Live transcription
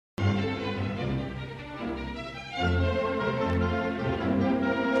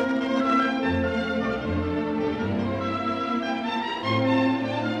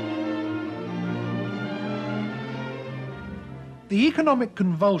The economic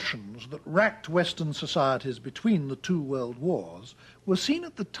convulsions that racked Western societies between the two world wars were seen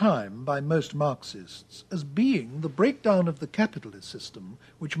at the time by most Marxists as being the breakdown of the capitalist system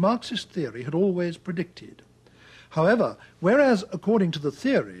which Marxist theory had always predicted. However, whereas according to the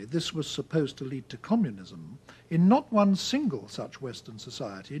theory this was supposed to lead to communism, in not one single such Western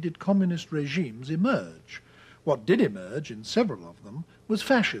society did communist regimes emerge. What did emerge in several of them was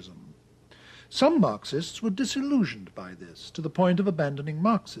fascism. Some Marxists were disillusioned by this to the point of abandoning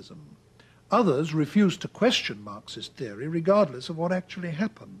Marxism. Others refused to question Marxist theory regardless of what actually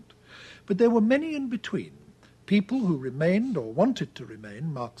happened. But there were many in between, people who remained or wanted to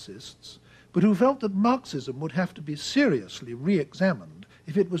remain Marxists, but who felt that Marxism would have to be seriously re-examined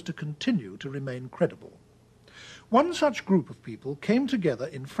if it was to continue to remain credible. One such group of people came together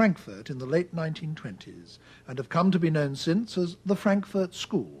in Frankfurt in the late 1920s and have come to be known since as the Frankfurt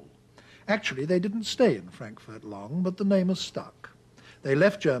School. Actually, they didn't stay in Frankfurt long, but the name has stuck. They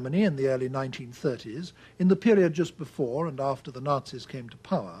left Germany in the early 1930s, in the period just before and after the Nazis came to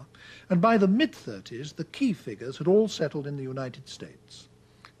power, and by the mid-30s the key figures had all settled in the United States.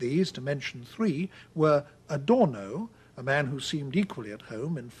 These, to mention three, were Adorno, a man who seemed equally at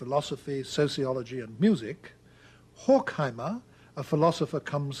home in philosophy, sociology and music, Horkheimer, a philosopher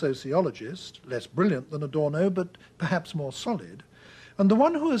come sociologist, less brilliant than Adorno but perhaps more solid, and the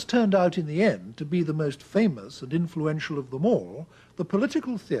one who has turned out in the end to be the most famous and influential of them all, the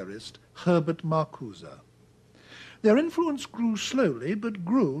political theorist Herbert Marcuse. Their influence grew slowly, but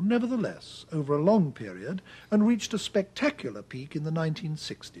grew nevertheless over a long period and reached a spectacular peak in the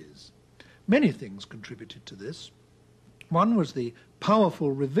 1960s. Many things contributed to this. One was the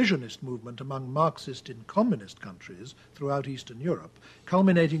powerful revisionist movement among Marxist in communist countries throughout Eastern Europe,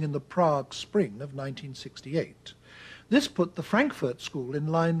 culminating in the Prague Spring of 1968. This put the Frankfurt School in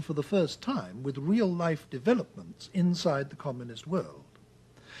line for the first time with real-life developments inside the communist world.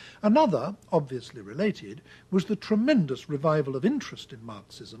 Another, obviously related, was the tremendous revival of interest in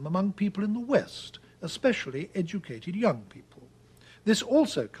Marxism among people in the West, especially educated young people. This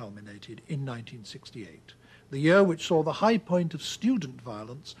also culminated in 1968, the year which saw the high point of student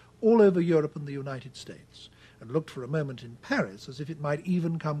violence all over Europe and the United States, and looked for a moment in Paris as if it might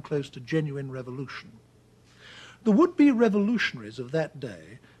even come close to genuine revolution. The would-be revolutionaries of that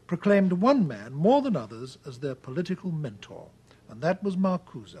day proclaimed one man more than others as their political mentor, and that was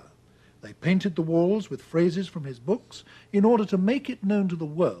Marcuse. They painted the walls with phrases from his books in order to make it known to the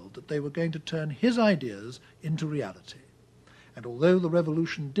world that they were going to turn his ideas into reality. And although the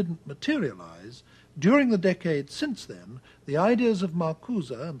revolution didn't materialize, during the decades since then, the ideas of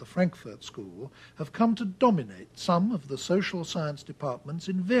Marcuse and the Frankfurt School have come to dominate some of the social science departments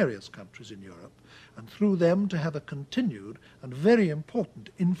in various countries in Europe, and through them to have a continued and very important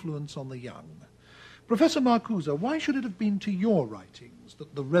influence on the young. Professor Marcuse, why should it have been to your writings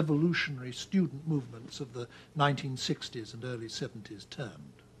that the revolutionary student movements of the 1960s and early 70s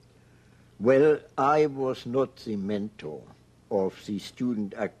turned? Well, I was not the mentor of the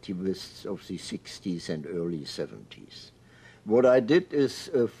student activists of the 60s and early 70s. What I did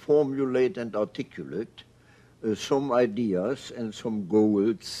is formulate and articulate some ideas and some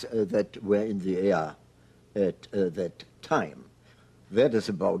goals that were in the air at that time. That is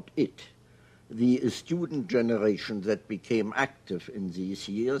about it. The student generation that became active in these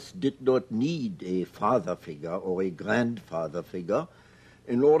years did not need a father figure or a grandfather figure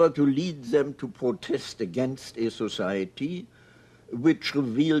in order to lead them to protest against a society which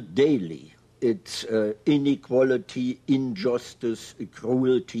revealed daily its inequality, injustice,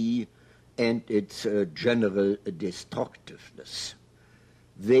 cruelty, and its general destructiveness.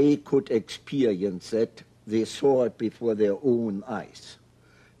 They could experience that. They saw it before their own eyes.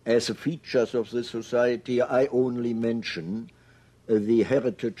 As features of the society, I only mention the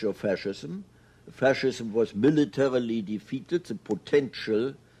heritage of fascism. Fascism was militarily defeated. The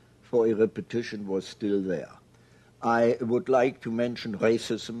potential for a repetition was still there. I would like to mention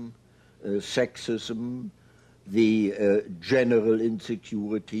racism, sexism, the general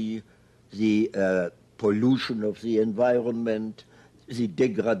insecurity, the pollution of the environment, the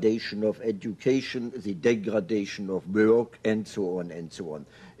degradation of education, the degradation of work, and so on and so on.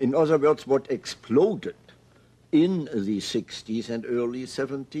 In other words, what exploded in the 60s and early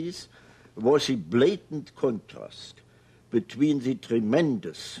 70s was a blatant contrast between the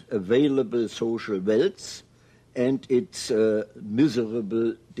tremendous available social wealth and its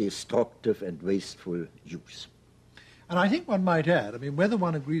miserable, destructive, and wasteful use. And I think one might add, I mean, whether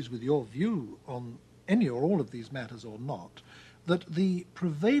one agrees with your view on any or all of these matters or not, that the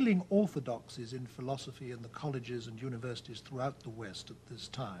prevailing orthodoxies in philosophy in the colleges and universities throughout the West at this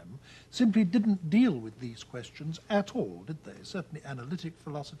time simply didn't deal with these questions at all, did they? Certainly analytic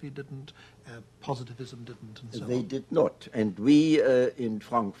philosophy didn't, positivism didn't, and so on. They did not. And we in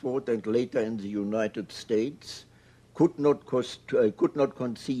Frankfurt and later in the United States could not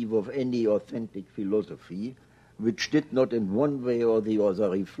conceive of any authentic philosophy which did not in one way or the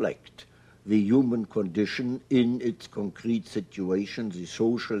other reflect the human condition in its concrete situation, the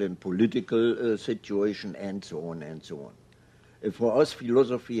social and political situation, and so on and so on. For us,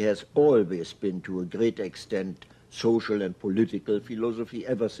 philosophy has always been, to a great extent, social and political philosophy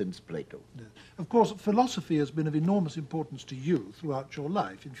ever since Plato. Yeah. Of course, philosophy has been of enormous importance to you throughout your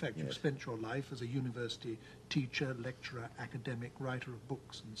life. In fact, Yes. you've spent your life as a university teacher, lecturer, academic, writer of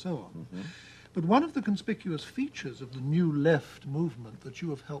books, and so on. Mm-hmm. But one of the conspicuous features of the New Left movement that you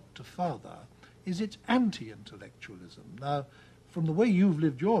have helped to father is its anti-intellectualism. Now, from the way you've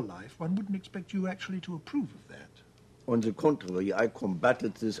lived your life, one wouldn't expect you actually to approve of that. On the contrary, I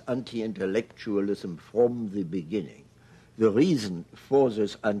combated this anti-intellectualism from the beginning. The reason for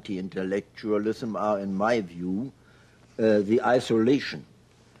this anti-intellectualism are, in my view, the isolation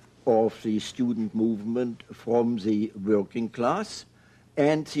of the student movement from the working class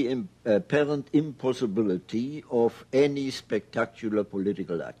and the apparent impossibility of any spectacular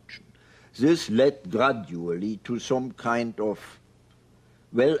political action. This led gradually to some kind of,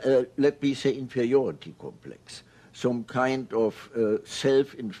 well, let me say inferiority complex, some kind of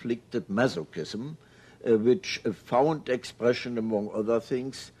self-inflicted masochism, which found expression, among other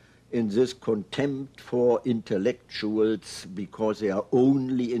things, in this contempt for intellectuals because they are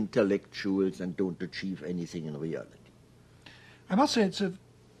only intellectuals and don't achieve anything in reality. I must say it's of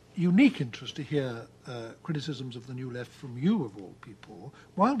unique interest to hear criticisms of the New Left from you, of all people.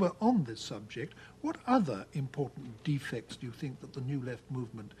 While we're on this subject, what other important defects do you think that the New Left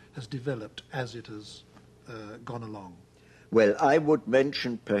movement has developed as it has gone along? Well, I would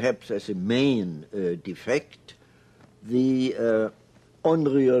mention perhaps as a main defect the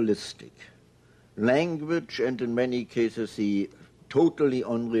unrealistic language and in many cases the totally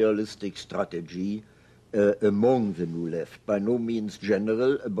unrealistic strategy among the New Left, by no means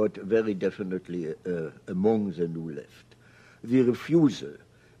general, but very definitely among the New Left. The refusal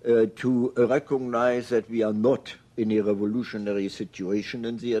to recognize that we are not in a revolutionary situation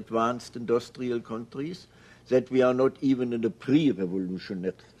in the advanced industrial countries, that we are not even in a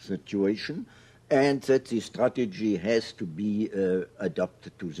pre-revolutionary situation, and that the strategy has to be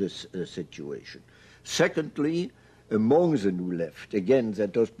adapted to this situation. Secondly, among the New Left, again,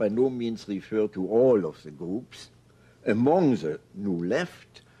 that does by no means refer to all of the groups, among the New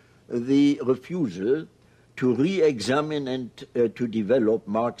Left, the refusal to re-examine and to develop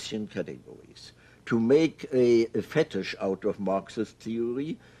Marxian categories, to make a fetish out of Marxist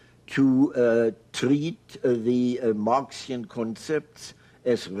theory, to treat the Marxian concepts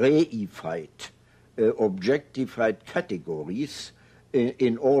as reified, objectified categories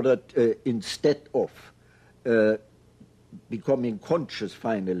in order instead of becoming conscious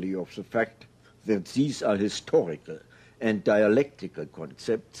finally of the fact that these are historical and dialectical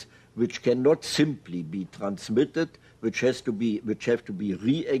concepts which cannot simply be transmitted, which have to be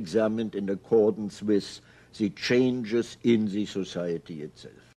re-examined in accordance with the changes in the society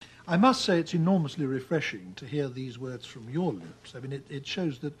itself. I must say it's enormously refreshing to hear these words from your lips. I mean, it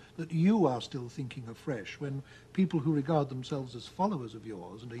shows that you are still thinking afresh when people who regard themselves as followers of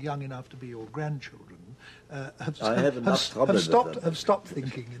yours and are young enough to be your grandchildren have stopped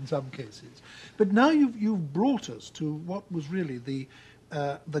thinking in some cases. But now you've brought us to what was really the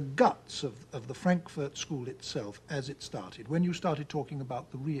guts of the Frankfurt School itself as it started, when you started talking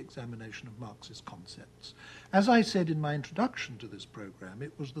about the re-examination of Marxist concepts. As I said in my introduction to this program,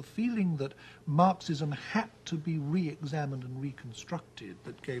 it was the feeling that Marxism had to be re-examined and reconstructed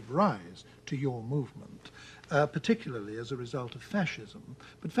that gave rise to your movement, particularly as a result of fascism.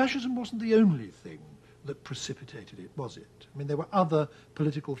 But fascism wasn't the only thing that precipitated it, was it? I mean, there were other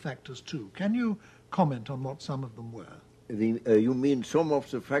political factors too. Can you comment on what some of them were? You mean some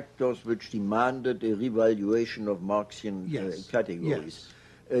of the factors which demanded a revaluation of Marxian categories?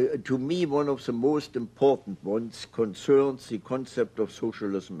 Yes. To me, one of the most important ones concerns the concept of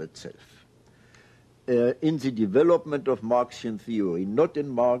socialism itself. In the development of Marxian theory, not in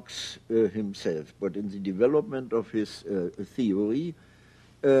Marx himself, but in the development of his theory,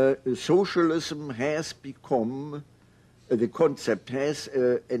 socialism has become, the concept has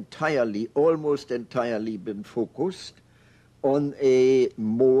almost entirely been focused on a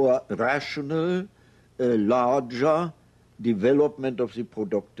more rational, larger development of the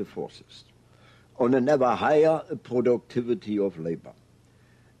productive forces. on an ever higher productivity of labor,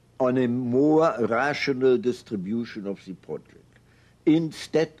 on a more rational distribution of the project,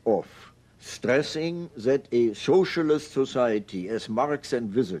 instead of stressing that a socialist society, as Marx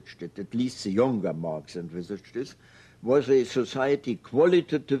envisaged it, at least the younger Marx envisaged it, was a society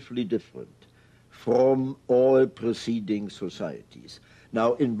qualitatively different from all preceding societies.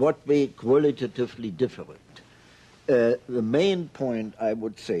 Now, in what way qualitatively different? The main point, I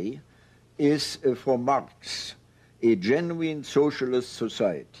would say, is for Marx, a genuine socialist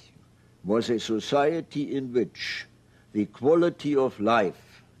society was a society in which the quality of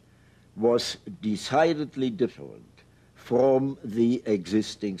life was decidedly different from the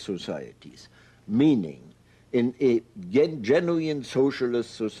existing societies. Meaning, in a genuine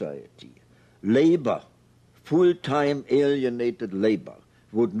socialist society, labor, full-time alienated labor,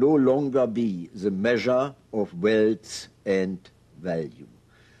 would no longer be the measure of wealth and value.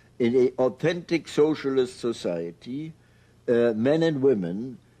 In an authentic socialist society, men and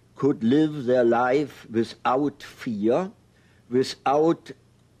women could live their life without fear, without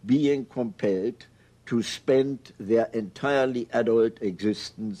being compelled to spend their entirely adult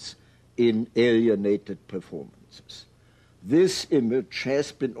existence in alienated performances. This image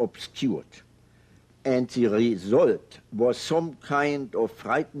has been obscured, and the result was some kind of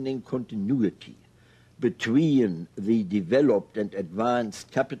frightening continuity between the developed and advanced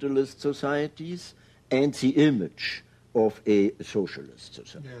capitalist societies and the image of a socialist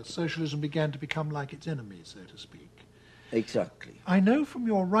society. Yes, socialism began to become like its enemy, so to speak. Exactly. I know from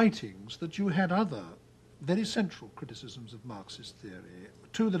your writings that you had other very central criticisms of Marxist theory.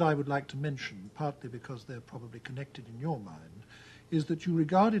 Two that I would like to mention, partly because they're probably connected in your mind, is that you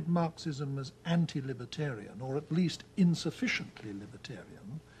regarded Marxism as anti-libertarian, or at least insufficiently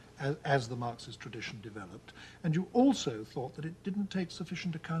libertarian, as the Marxist tradition developed, and you also thought that it didn't take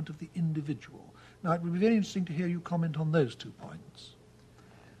sufficient account of the individual. Now, it would be very interesting to hear you comment on those 2 points.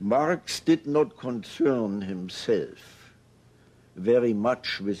 Marx did not concern himself very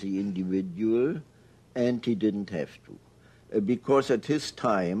much with the individual, and he didn't have to, because at his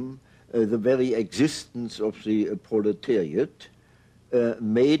time, the very existence of the proletariat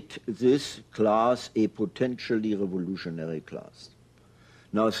made this class a potentially revolutionary class.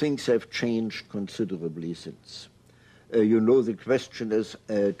 Now, things have changed considerably since. You know, the question is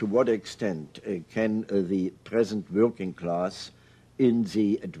to what extent can the present working class in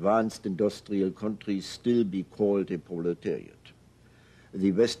the advanced industrial countries still be called a proletariat?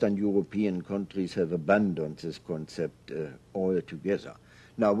 The Western European countries have abandoned this concept altogether.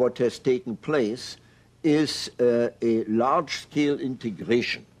 Now, what has taken place is a large-scale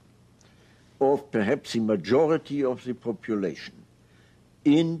integration of perhaps the majority of the population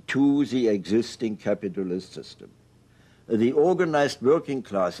into the existing capitalist system. The organized working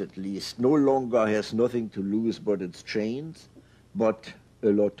class, at least, no longer has nothing to lose but its chains, but a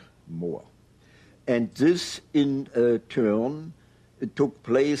lot more. And this, in turn, took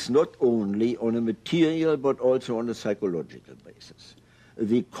place not only on a material but also on a psychological basis.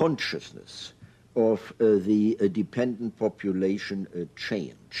 The consciousness of the dependent population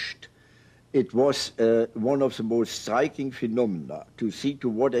changed. It was one of the most striking phenomena to see to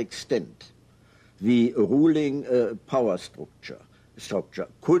what extent the ruling power structure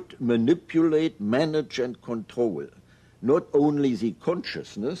could manipulate, manage, and control not only the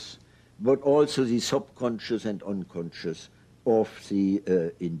consciousness, but also the subconscious and unconscious of the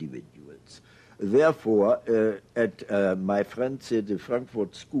individuals. Therefore, my friends at the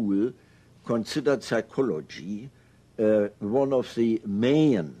Frankfurt School considered psychology one of the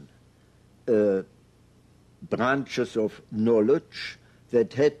main branches of knowledge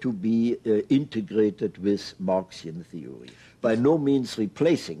that had to be integrated with Marxian theory. By no means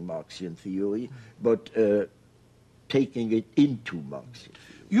replacing Marxian theory, but taking it into Marxian theory.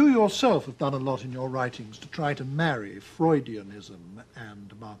 You yourself have done a lot in your writings to try to marry Freudianism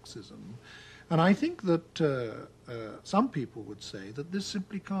and Marxism, and I think that some people would say that this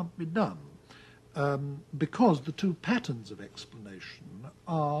simply can't be done because the two patterns of explanation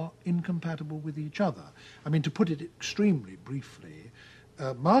are incompatible with each other. I mean, to put it extremely briefly,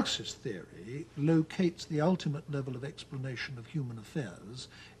 Marxist theory locates the ultimate level of explanation of human affairs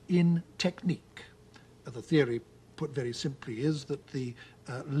in technique. The theory, put very simply, is that the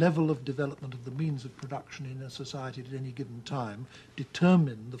level of development of the means of production in a society at any given time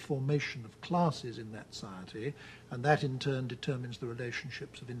determine the formation of classes in that society, and that in turn determines the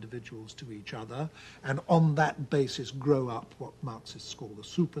relationships of individuals to each other, and on that basis grow up what Marxists call the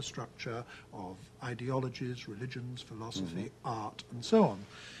superstructure of ideologies, religions, philosophy, art, and so on.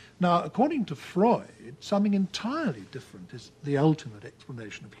 Now, according to Freud, something entirely different is the ultimate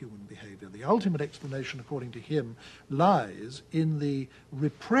explanation of human behavior. The ultimate explanation, according to him, lies in the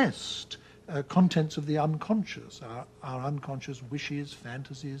repressed contents of the unconscious, our unconscious wishes,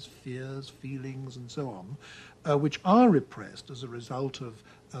 fantasies, fears, feelings, and so on, which are repressed as a result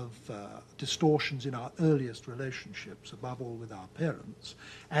of distortions in our earliest relationships, above all with our parents.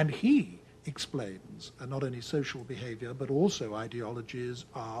 And he explains not only social behavior, but also ideologies,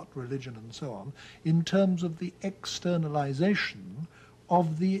 art, religion, and so on, in terms of the externalization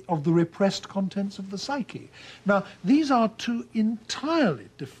of the repressed contents of the psyche. Now, these are two entirely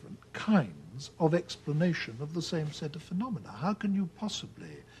different kinds of explanation of the same set of phenomena. How can you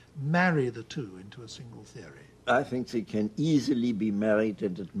possibly marry the two into a single theory? I think they can easily be married,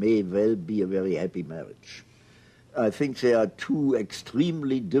 and it may well be a very happy marriage. I think there are two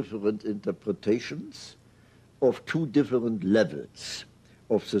extremely different interpretations of two different levels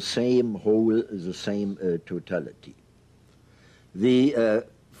of the same whole, the same totality. The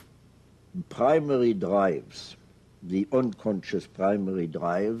primary drives, the unconscious primary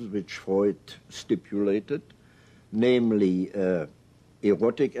drives, which Freud stipulated, namely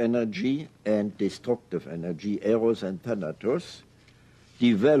erotic energy and destructive energy, eros and thanatos,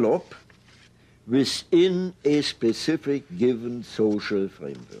 develop within a specific given social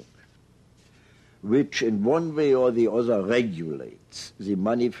framework, which in one way or the other regulates the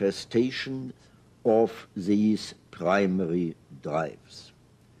manifestation of these primary drives.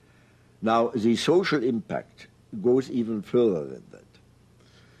 Now, the social impact goes even further than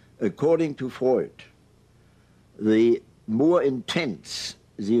that. According to Freud, the more intense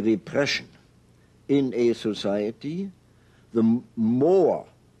the repression in a society, the more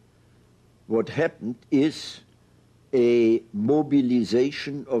what happened is a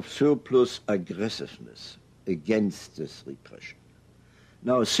mobilization of surplus aggressiveness against this repression.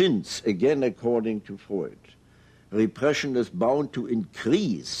 Now, since, again according to Freud, repression is bound to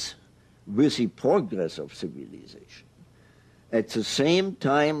increase with the progress of civilization, at the same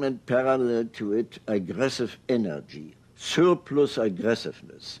time and parallel to it, aggressive energy, surplus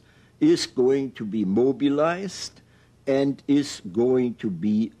aggressiveness, is going to be mobilized and is going to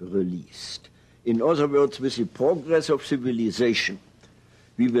be released. In other words, with the progress of civilization,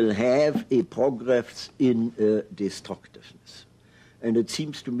 we will have a progress in destructiveness. And it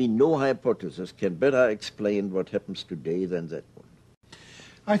seems to me no hypothesis can better explain what happens today than that one.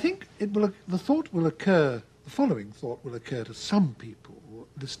 I think the following thought will occur to some people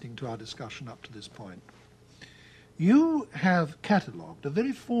listening to our discussion up to this point. You have catalogued a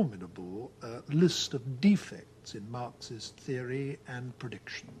very formidable list of defects in Marxist theory and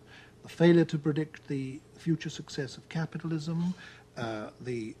prediction. The failure to predict the future success of capitalism,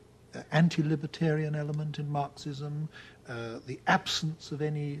 the anti-libertarian element in Marxism, the absence of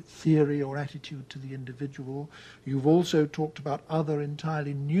any theory or attitude to the individual. You've also talked about other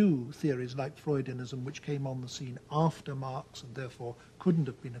entirely new theories like Freudianism, which came on the scene after Marx and therefore couldn't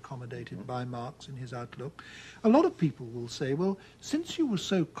have been accommodated by Marx in his outlook. A lot of people will say, well, since you were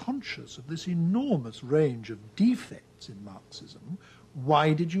so conscious of this enormous range of defects in Marxism,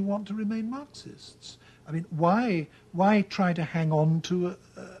 why did you want to remain Marxists? I mean, why try to hang on to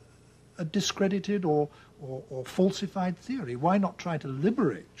a discredited or falsified theory? Why not try to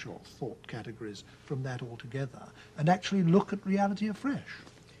liberate your thought categories from that altogether and actually look at reality afresh?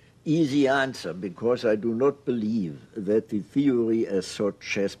 Easy answer, because I do not believe that the theory as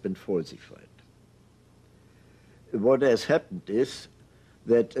such has been falsified. What has happened is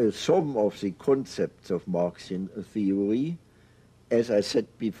that some of the concepts of Marxian theory, as I said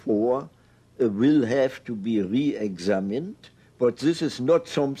before, will have to be re-examined. But this is not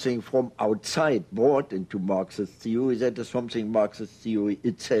something from outside brought into Marxist theory. That is something Marxist theory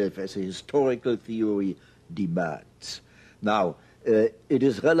itself, as a historical theory, demands. Now, it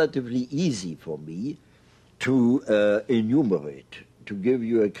is relatively easy for me to enumerate, to give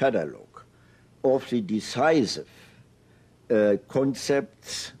you a catalogue of the decisive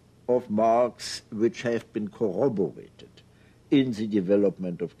concepts of Marx which have been corroborated in the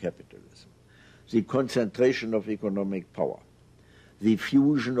development of capitalism. The concentration of economic power, the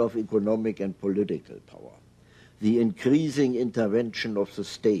fusion of economic and political power, the increasing intervention of the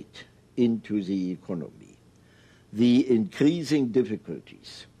state into the economy, the increasing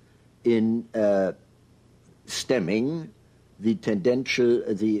difficulties in stemming the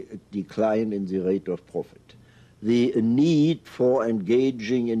decline in the rate of profit, the need for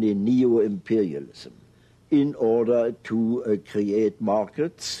engaging in a neo-imperialism in order to create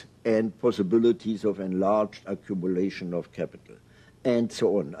markets and possibilities of enlarged accumulation of capital, and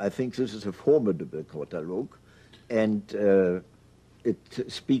so on. I think this is a formidable catalogue, and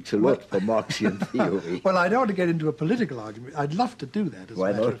it speaks a lot for Marxian theory. Well, I don't want to get into a political argument. I'd love to do that, as a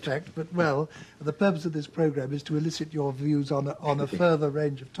matter of fact. But, well, the purpose of this program is to elicit your views on a further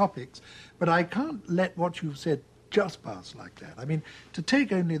range of topics. But I can't let what you've said just pass like that. I mean, to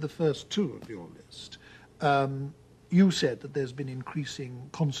take only the first two of your list, you said that there's been increasing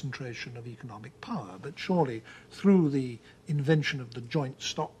concentration of economic power, but surely through the invention of the joint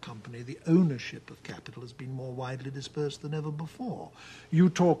stock company, the ownership of capital has been more widely dispersed than ever before. You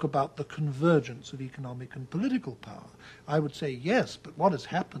talk about the convergence of economic and political power. I would say yes, but what has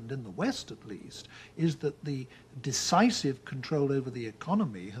happened in the West, at least, is that the decisive control over the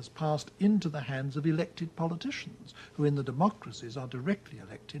economy has passed into the hands of elected politicians, who in the democracies are directly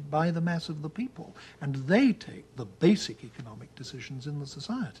elected by the mass of the people, and they take the basic economic decisions in the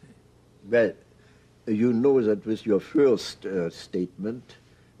society. Well, you know that with your first statement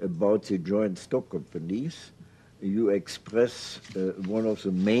about the joint stock companies, you express one of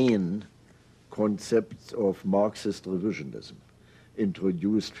the main concepts of Marxist revisionism,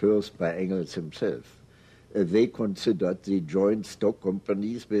 introduced first by Engels himself. They considered the joint stock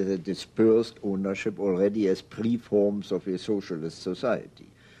companies with a dispersed ownership already as pre-forms of a socialist society.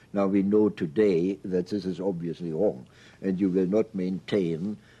 Now we know today that this is obviously wrong, and you will not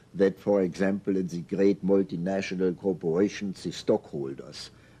maintain that, for example, in the great multinational corporations, the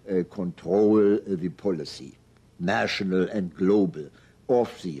stockholders control the policy, national and global,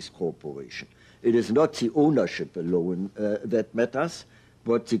 of these corporations. It is not the ownership alone that matters,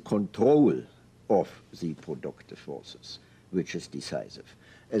 but the control of the productive forces, which is decisive.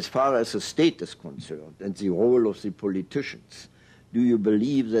 As far as the state is concerned and the role of the politicians, do you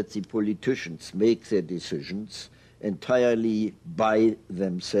believe that the politicians make their decisions entirely by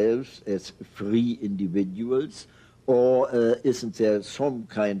themselves as free individuals, or isn't there some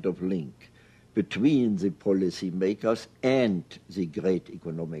kind of link between the policy makers and the great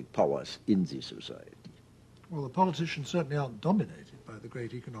economic powers in the society? Well, the politicians certainly aren't dominated by the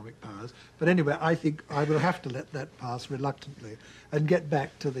great economic powers. But anyway, I think I will have to let that pass reluctantly and get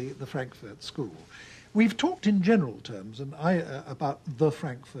back to the Frankfurt School. We've talked in general terms about the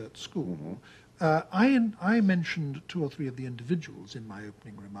Frankfurt School. Mm-hmm. I mentioned two or three of the individuals in my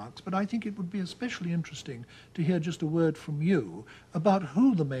opening remarks, but I think it would be especially interesting to hear just a word from you about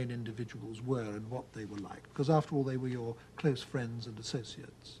who the main individuals were and what they were like, because after all, they were your close friends and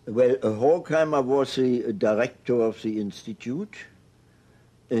associates. Well, Horkheimer was the director of the institute.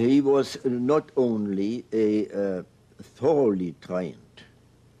 He was not only a thoroughly trained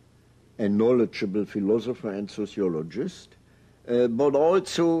and knowledgeable philosopher and sociologist, but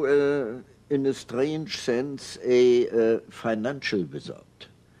also in a strange sense, a financial wizard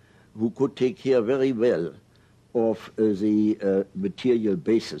who could take care very well of the material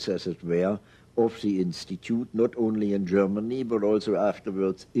basis, as it were, of the institute, not only in Germany, but also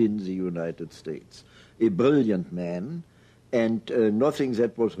afterwards in the United States. A brilliant man, and nothing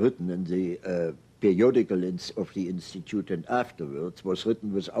that was written in the periodical of the institute and afterwards was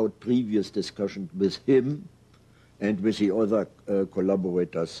written without previous discussion with him and with the other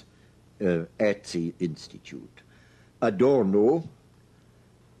collaborators at the institute. Adorno,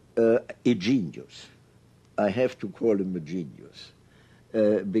 a genius. I have to call him a genius,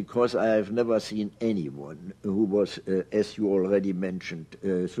 because I have never seen anyone who was, as you already mentioned,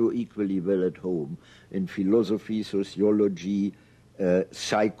 so equally well at home in philosophy, sociology,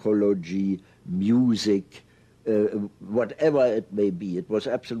 psychology, music, whatever it may be. It was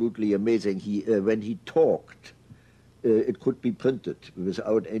absolutely amazing. He, when he talked, it could be printed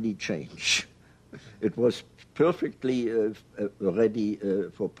without any change. It was perfectly ready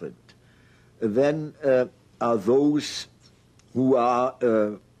for print. Then are those who are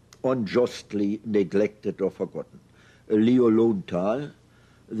unjustly neglected or forgotten. Leo Lowenthal,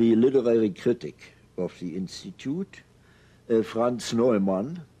 the literary critic of the Institute, Franz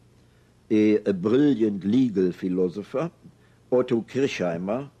Neumann, a brilliant legal philosopher, Otto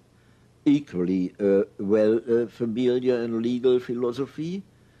Kirchheimer, equally well familiar in legal philosophy,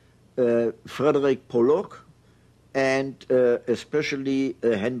 Frederick Pollock, and especially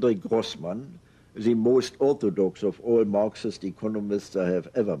Hendrik Grossmann, the most orthodox of all Marxist economists I have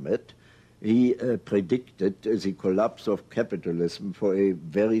ever met. He predicted the collapse of capitalism for a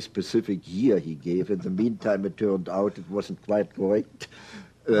very specific year he gave. In the meantime, it turned out it wasn't quite correct.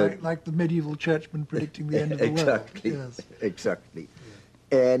 Like the medieval churchmen predicting the end of the exactly, world. Yes. Exactly.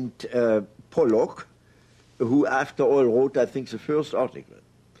 Yeah. And Pollock, who after all wrote, I think, the first article,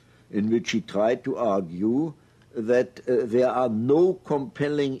 in which he tried to argue that there are no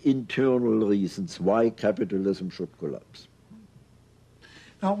compelling internal reasons why capitalism should collapse.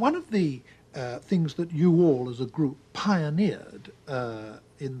 Now, one of the things that you all as a group pioneered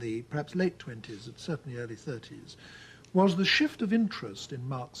in the perhaps late 20s and certainly early 30s was the shift of interest in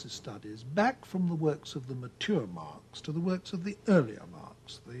Marxist studies back from the works of the mature Marx to the works of the earlier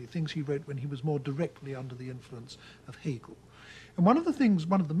Marx, the things he wrote when he was more directly under the influence of Hegel. And one of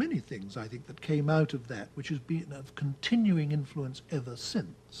the many things I think that came out of that, which has been of continuing influence ever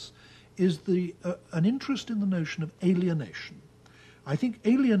since, is an interest in the notion of alienation. I think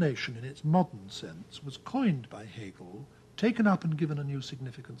alienation in its modern sense was coined by Hegel, taken up and given a new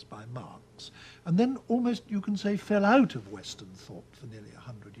significance by Marx, and then almost, you can say, fell out of Western thought for nearly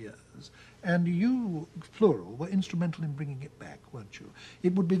 100 years. And you, plural, were instrumental in bringing it back, weren't you?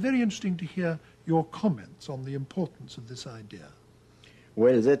 It would be very interesting to hear your comments on the importance of this idea.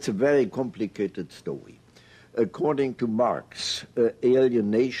 Well, that's a very complicated story. According to Marx,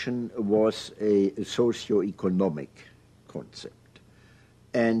 alienation was a socio-economic concept.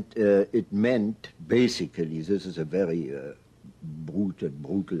 And it meant, basically, this is a very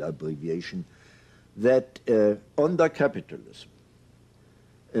brutal abbreviation, that under capitalism,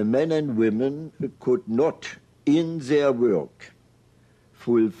 men and women could not, in their work,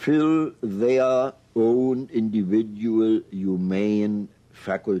 fulfill their own individual humane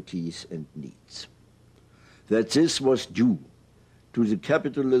faculties and needs. That this was due to the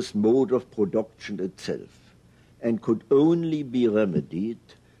capitalist mode of production itself, and could only be remedied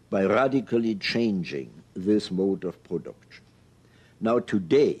by radically changing this mode of production. Now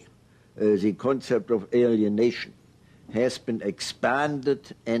today, the concept of alienation has been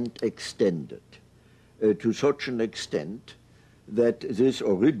expanded and extended to such an extent that this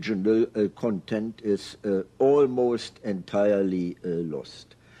original content is almost entirely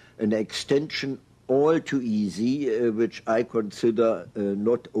lost. An extension all too easy, which I consider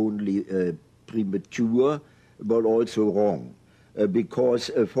not only premature, but also wrong,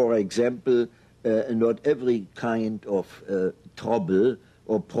 because, for example, not every kind of trouble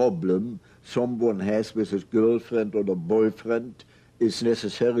or problem someone has with his girlfriend or a boyfriend is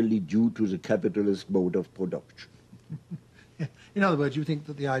necessarily due to the capitalist mode of production. In other words, you think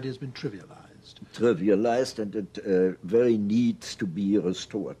that the idea has been trivialized. Trivialized, and it very needs to be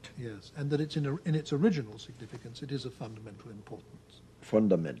restored. Yes, and that it's in its original significance, it is of fundamental importance.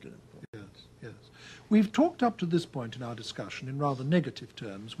 Fundamental importance. Yes, yes. We've talked up to this point in our discussion in rather negative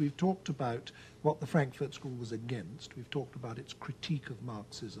terms. We've talked about what the Frankfurt School was against. We've talked about its critique of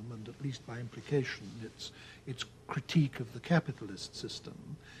Marxism and, at least by implication, its critique of the capitalist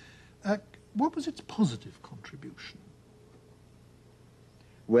system. What was its positive contribution?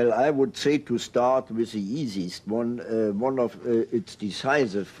 Well, I would say, to start with the easiest one, one of its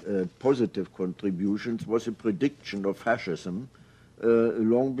decisive positive contributions was a prediction of fascism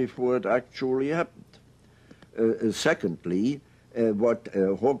long before it actually happened. Secondly, what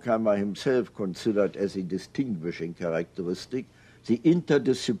Horkheimer himself considered as a distinguishing characteristic, the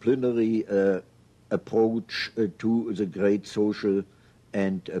interdisciplinary approach to the great social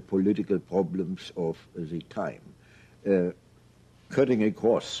and political problems of the time, cutting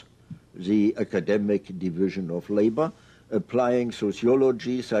across the academic division of labor, applying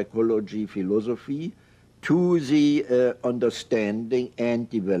sociology, psychology, philosophy to the understanding and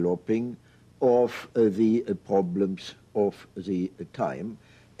developing of the problems of the time.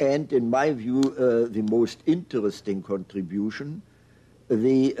 And in my view, the most interesting contribution,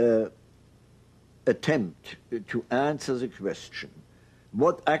 the attempt to answer the question,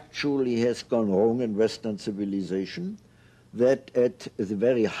 what actually has gone wrong in Western civilization, that at the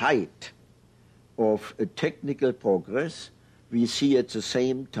very height of technical progress, we see at the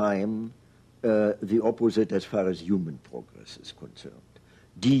same time the opposite as far as human progress is concerned.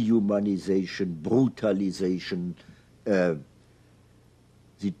 Dehumanization, brutalization, the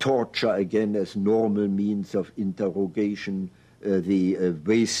torture again as normal means of interrogation, the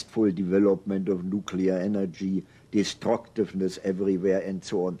wasteful development of nuclear energy, destructiveness everywhere, and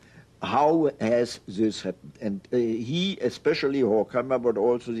so on. How has this happened? And he, especially Horkheimer, but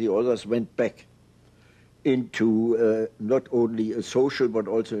also the others, went back into not only a social but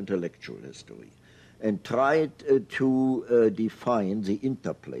also intellectual history, and tried to define the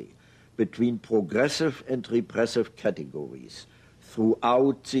interplay between progressive and repressive categories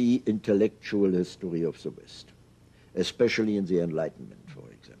throughout the intellectual history of the West, especially in the Enlightenment, for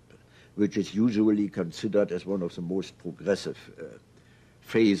example, which is usually considered as one of the most progressive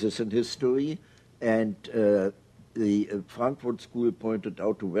phases in history. And the Frankfurt School pointed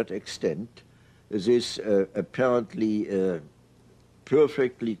out to what extent this apparently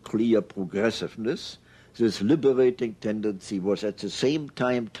perfectly clear progressiveness, this liberating tendency, was at the same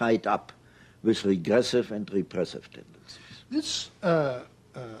time tied up with regressive and repressive tendencies. This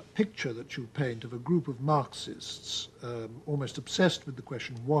picture that you paint of a group of Marxists almost obsessed with the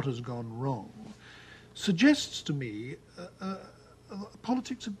question, what has gone wrong, suggests to me a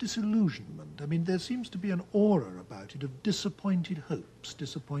politics of disillusionment. I mean, there seems to be an aura about it of disappointed hopes,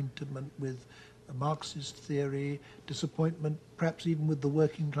 disappointment with a Marxist theory, disappointment perhaps even with the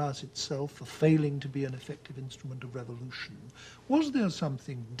working class itself for failing to be an effective instrument of revolution. Was there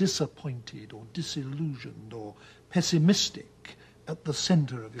something disappointed or disillusioned or pessimistic at the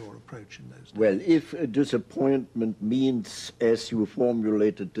center of your approach in those days? Well, if a disappointment means, as you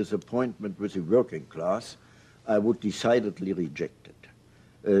formulated, disappointment with the working class, I would decidedly reject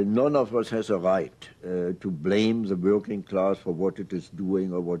it. None of us has a right to blame the working class for what it is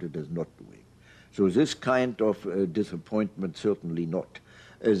doing or what it is not doing. So this kind of disappointment, certainly not.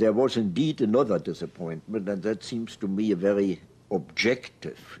 There was indeed another disappointment, and that seems to me a very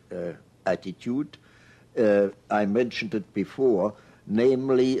objective attitude. I mentioned it before,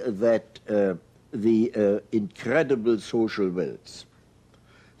 namely that the incredible social wealth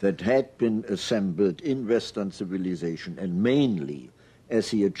that had been assembled in Western civilization, and mainly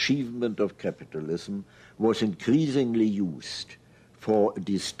as the achievement of capitalism, was increasingly used for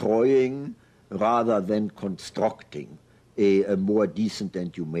destroying rather than constructing a more decent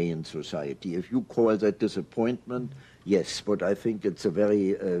and humane society. If you call that disappointment, yes, but I think it's a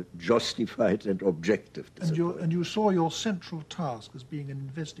very justified and objective disappointment. And you saw your central task as being an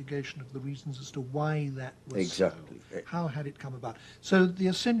investigation of the reasons as to why that was exactly. So. How had it come about? So the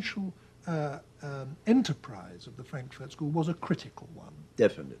essential enterprise of the Frankfurt School was a critical one.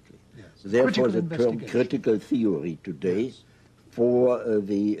 Definitely. Yes. Therefore, the term critical theory today yes. for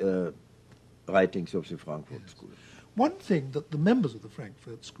the writings of the Frankfurt yes. School. One thing that the members of the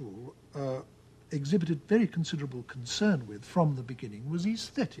Frankfurt School exhibited very considerable concern with from the beginning was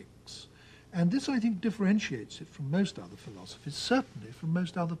aesthetics. And this, I think, differentiates it from most other philosophies, certainly from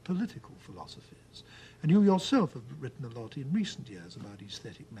most other political philosophies. And you yourself have written a lot in recent years about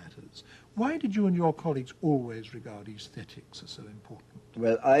aesthetic matters. Why did you and your colleagues always regard aesthetics as so important?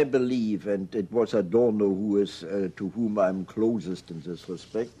 Well, I believe, and it was Adorno who is to whom I'm closest in this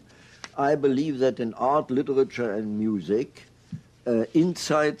respect, I believe that in art, literature, and music,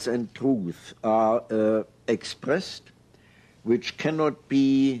 insights and truth are expressed which cannot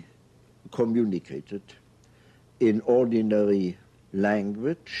be communicated in ordinary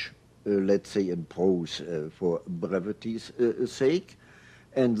language, let's say in prose for brevity's sake,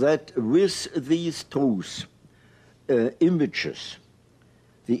 and that with these truths, images,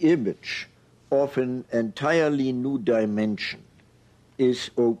 the image of an entirely new dimension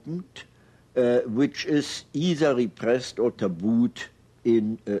is opened, which is either repressed or tabooed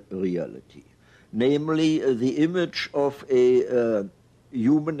in reality. Namely, the image of a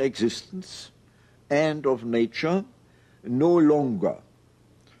human existence and of nature no longer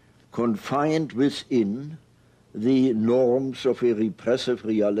confined within the norms of a repressive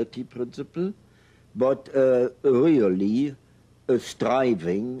reality principle, but really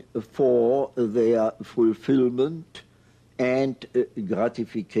striving for their fulfillment and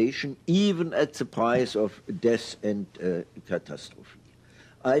gratification, even at the price of death and catastrophe.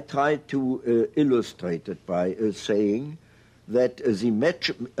 I try to illustrate it by saying that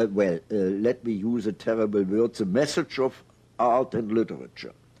let me use a terrible word, the message of art and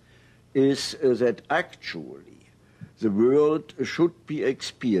literature is that actually the world should be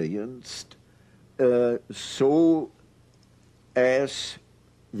experienced so as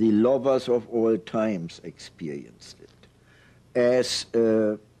the lovers of all times experienced it, as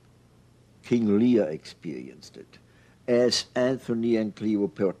King Lear experienced it, as Antony and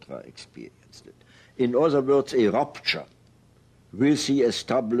Cleopatra experienced it. In other words, a rupture with the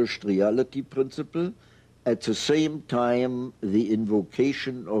established reality principle, at the same time the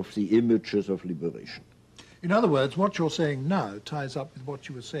invocation of the images of liberation. In other words, what you're saying now ties up with what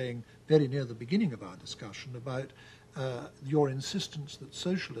you were saying very near the beginning of our discussion about your insistence that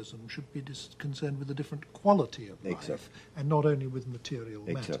socialism should be concerned with a different quality of life, exactly. and not only with material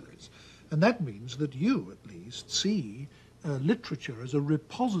exactly. matters. And that means that you, at least, see literature as a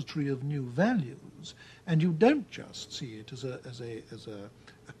repository of new values, and you don't just see it as a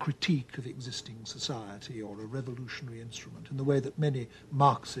critique of existing society or a revolutionary instrument in the way that many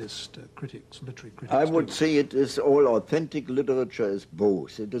Marxist critics, literary critics I would do. say it is all authentic literature is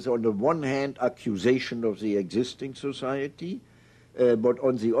both. It is on the one hand accusation of the existing society, but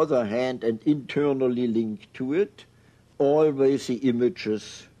on the other hand, and internally linked to it, always the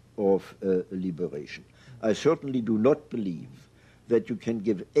images of liberation. I certainly do not believe that you can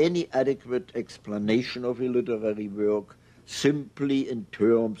give any adequate explanation of a literary work simply in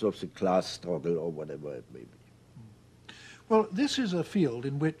terms of the class struggle or whatever it may be. Well, this is a field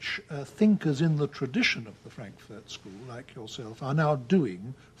in which thinkers in the tradition of the Frankfurt School, like yourself, are now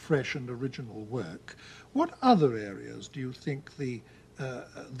doing fresh and original work. What other areas do you think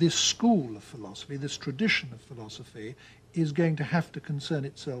this school of philosophy, this tradition of philosophy, is going to have to concern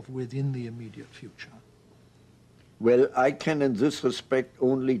itself with in the immediate future? Well, I can in this respect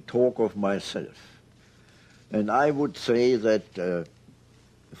only talk of myself. And I would say that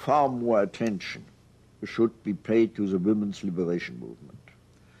far more attention should be paid to the women's liberation movement.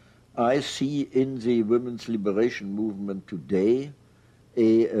 I see in the women's liberation movement today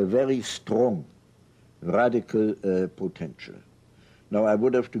a very strong, radical potential. Now, I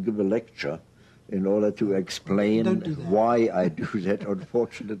would have to give a lecture in order to explain why I do that.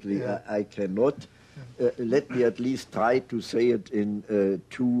 Unfortunately, I cannot. Let me at least try to say it in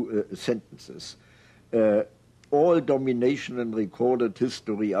two sentences. All domination in recorded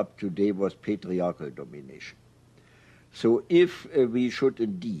history up to date was patriarchal domination. So if we should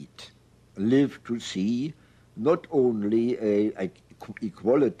indeed live to see not only a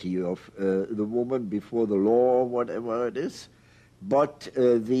equality of the woman before the law or whatever it is, but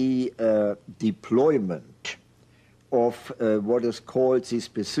the deployment of what is called the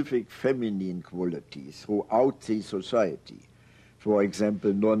specific feminine qualities throughout the society, for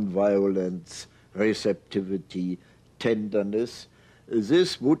example, non-violence, receptivity, tenderness,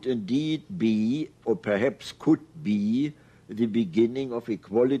 this would indeed be, or perhaps could be, the beginning of a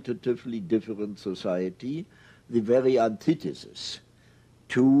qualitatively different society, the very antithesis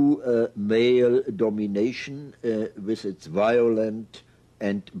to male domination with its violent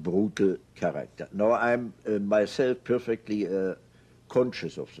and brutal character. Now, I'm myself perfectly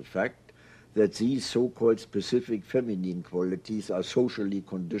conscious of the fact that these so-called specific feminine qualities are socially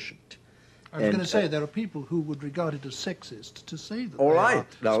conditioned. I was going to say there are people who would regard it as sexist to say that all they right. are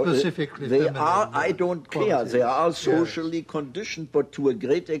now, specifically they feminine. I don't care. They are socially conditioned, but to a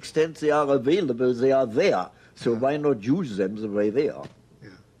great extent they are available. They are there. So why not use them the way they are,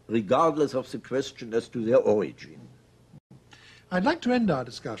 regardless of the question as to their origin? I'd like to end our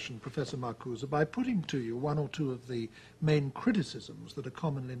discussion, Professor Marcuse, by putting to you one or two of the main criticisms that are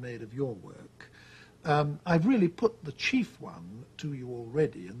commonly made of your work. I've really put the chief one to you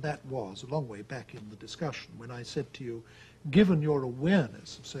already, and that was a long way back in the discussion when I said to you, given your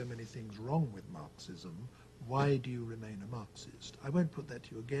awareness of so many things wrong with Marxism, why do you remain a Marxist? I won't put that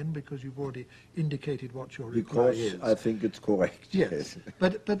to you again because you've already indicated what your reply is. Because I think it's correct. Yes,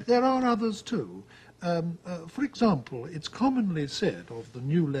 but there are others too. For example, it's commonly said of the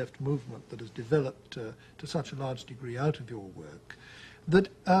new left movement that has developed to such a large degree out of your work that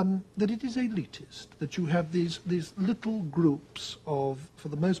it is elitist, that you have these little groups of, for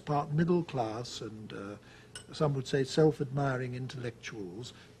the most part, middle class and some would say self-admiring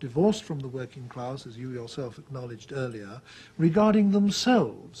intellectuals, divorced from the working class, as you yourself acknowledged earlier, regarding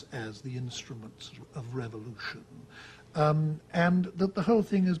themselves as the instruments of revolution. And that the whole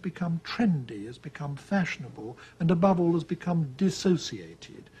thing has become trendy, has become fashionable, and above all has become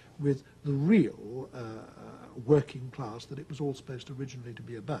dissociated with the real working class that it was all supposed originally to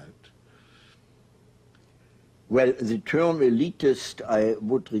be about. Well, the term elitist I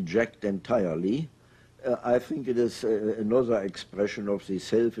would reject entirely. I think it is another expression of the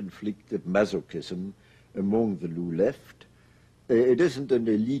self-inflicted masochism among the new left. It isn't an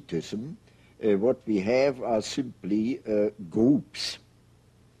elitism. What we have are simply groups,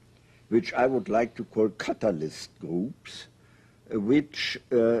 which I would like to call catalyst groups, which,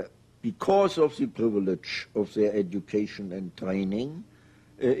 because of the privilege of their education and training,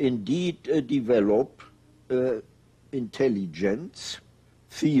 indeed develop intelligence,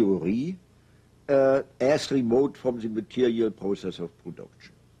 theory, as remote from the material process of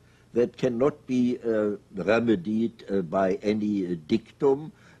production. That cannot be remedied by any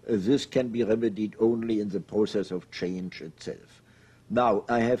dictum. This can be remedied only in the process of change itself. Now,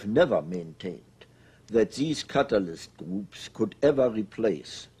 I have never maintained that these catalyst groups could ever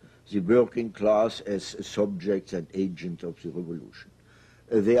replace the working class as subjects and agents of the revolution.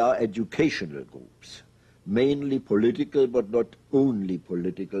 They are educational groups, mainly political, but not only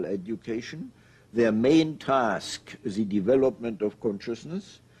political education. Their main task is the development of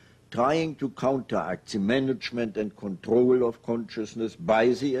consciousness, trying to counteract the management and control of consciousness by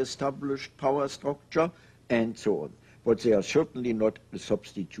the established power structure, and so on. But they are certainly not a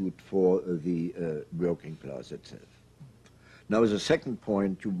substitute for the working class itself. Now, the second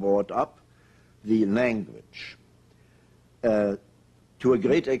point you brought up, the language. To a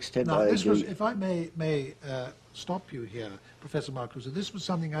great extent, now, I this agree. was, if I may stop you here, Professor Marcuse, this was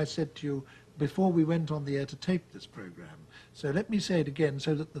something I said to you before we went on the air to tape this program. So let me say it again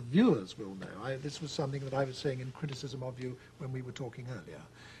so that the viewers will know. This was something that I was saying in criticism of you when we were talking earlier.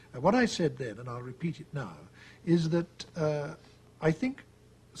 What I said then, and I'll repeat it now, is that I think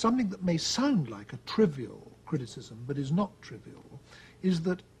something that may sound like a trivial criticism, but is not trivial, is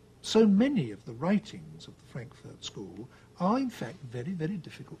that so many of the writings of the Frankfurt School are in fact very, very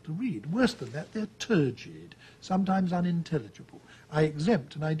difficult to read. Worse than that, they're turgid, sometimes unintelligible. I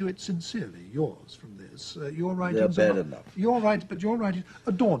exempt, and I do it sincerely, yours from this. Your writings they're bad enough. But your writings,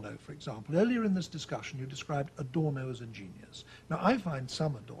 Adorno, for example. Earlier in this discussion, you described Adorno as a genius. Now, I find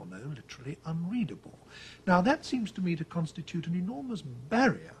some Adorno literally unreadable. Now, that seems to me to constitute an enormous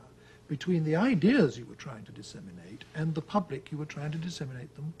barrier between the ideas you were trying to disseminate and the public you were trying to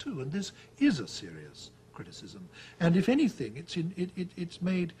disseminate them to. And this is a serious criticism. And if anything, it's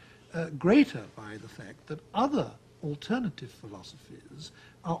made greater by the fact that other alternative philosophies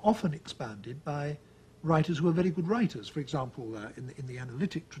are often expounded by writers who are very good writers. For example, in the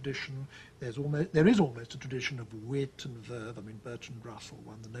analytic tradition, there is almost a tradition of wit and verve. I mean, Bertrand Russell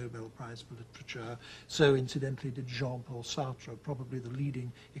won the Nobel Prize for Literature. So, incidentally, did Jean-Paul Sartre, probably the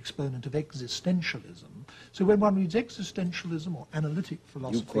leading exponent of existentialism. So when one reads existentialism or analytic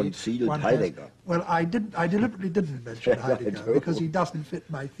philosophy... You concealed Heidegger. Well, I deliberately didn't mention Heidegger because he doesn't fit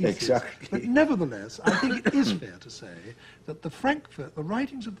my thesis. Exactly. But nevertheless, I think it is fair to say that the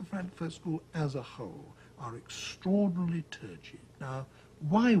writings of the Frankfurt School as a whole are extraordinarily turgid. Now,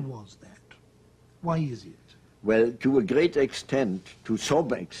 why was that? Why is it? Well, to a great extent, to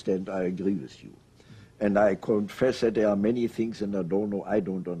some extent, I agree with you. And I confess that there are many things in Adorno I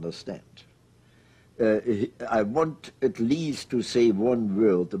don't understand. I want at least to say one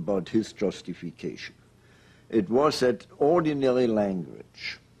word about his justification. It was that ordinary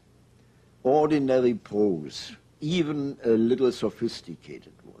language, ordinary prose, even a little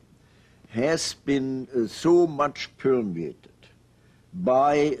sophisticated one, has been so much permeated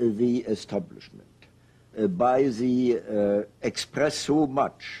by the establishment, by the express so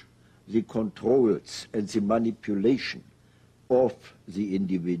much the controls and the manipulation of the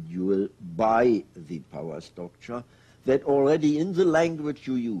individual by the power structure, that already in the language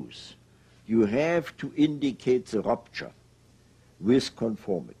you use, you have to indicate the rupture with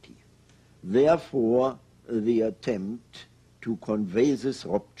conformity. Therefore, the attempt to convey this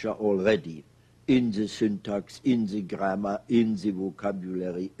rupture already in the syntax, in the grammar, in the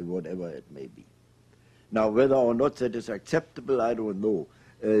vocabulary, whatever it may be. Now, whether or not that is acceptable, I don't know.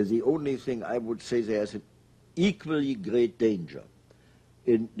 The only thing I would say, there's an equally great danger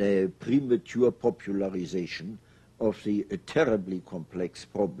in premature popularization of the terribly complex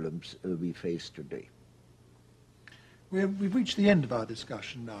problems we face today. We've reached the end of our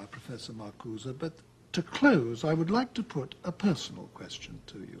discussion now, Professor Marcuse, but to close, I would like to put a personal question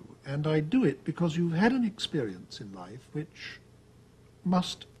to you, and I do it because you've had an experience in life which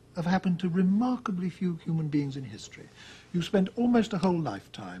must have happened to remarkably few human beings in history. You spent almost a whole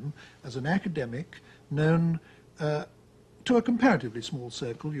lifetime as an academic, known to a comparatively small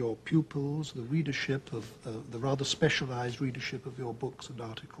circle, your pupils, the readership of the rather specialized readership of your books and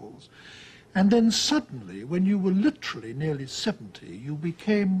articles. And then suddenly, when you were literally nearly 70, you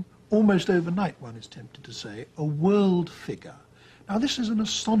became, almost overnight, one is tempted to say, a world figure. Now, this is an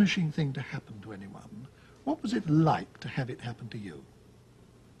astonishing thing to happen to anyone. What was it like to have it happen to you?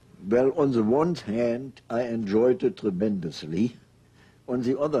 Well, on the one hand, I enjoyed it tremendously. On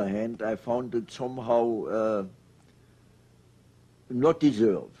the other hand, I found it somehow not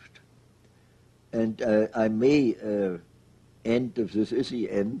deserved. And I may end, if this is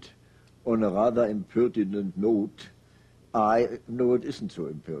the end, on a rather impertinent note. No, it isn't so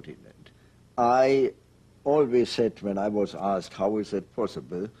impertinent. I always said, when I was asked how is that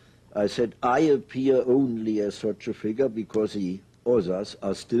possible, I said, I appear only as such a figure because the others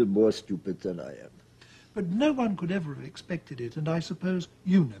are still more stupid than I am. But no one could ever have expected it, and I suppose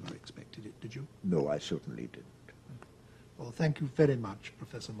you never expected it, did you? No, I certainly didn't. Well, thank you very much,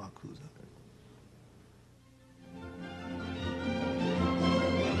 Professor Marcuse.